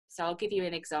So I'll give you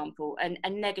an example. A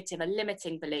negative, a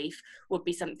limiting belief would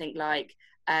be something like,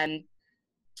 I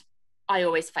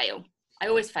always fail. I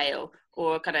always fail.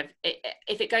 Or kind of,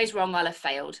 if it goes wrong, I'll have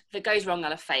failed. If it goes wrong,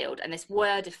 I'll have failed. And this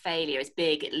word of failure is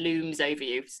big. It looms over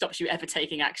you, stops you ever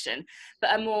taking action.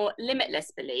 But a more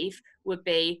limitless belief would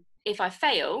be, if I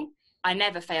fail, I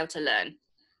never fail to learn.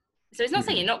 So it's not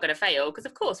saying you're not going to fail, because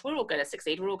of course we're all going to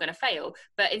succeed, we're all going to fail.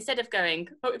 But instead of going,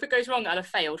 oh, if it goes wrong, I'll have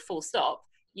failed, full stop,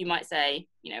 you might say,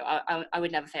 you know, I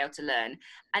would never fail to learn.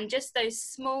 And just those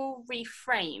small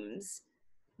reframes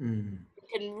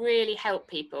can really help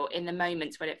people in the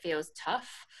moments when it feels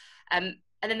tough. And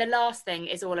then the last thing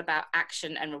is all about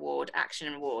action and reward, action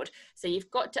and reward. So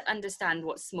you've got to understand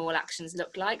what small actions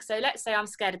look like. So let's say I'm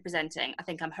scared of presenting. I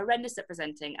think I'm horrendous at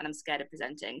presenting and I'm scared of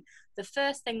presenting. The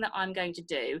first thing that I'm going to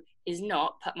do is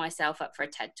not put myself up for a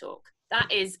TED Talk. That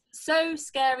is so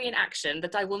scary an action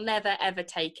that I will never, ever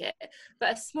take it.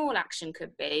 But a small action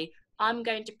could be, I'm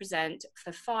going to present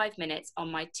for 5 minutes on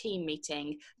my team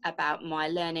meeting about my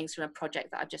learnings from a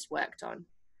project that I've just worked on.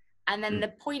 And then the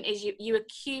point is you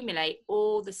accumulate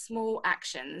all the small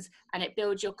actions and it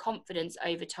builds your confidence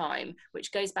over time,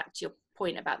 which goes back to your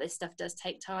point about this stuff does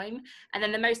take time. And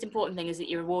then the most important thing is that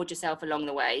you reward yourself along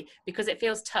the way, because it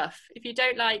feels tough. If you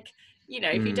don't like, you know,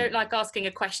 if you don't like asking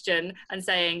a question and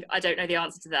saying, I don't know the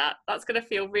answer to that, that's going to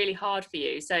feel really hard for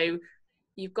you. So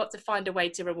you've got to find a way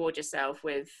to reward yourself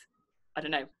with, I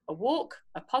don't know, a walk,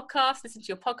 a podcast, listen to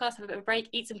your podcast, have a bit of a break,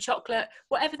 eat some chocolate,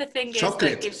 whatever the thing is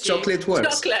that gives you chocolate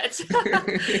works. Chocolate.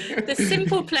 The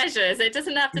simple pleasures. It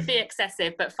doesn't have to be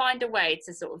excessive, but find a way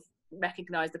to sort of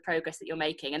recognize the progress that you're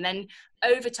making. And then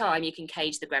over time, you can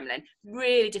cage the gremlin.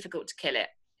 Really difficult to kill it.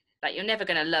 Like, you're never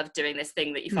going to love doing this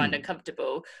thing that you find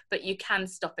uncomfortable, but you can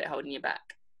stop it holding you back.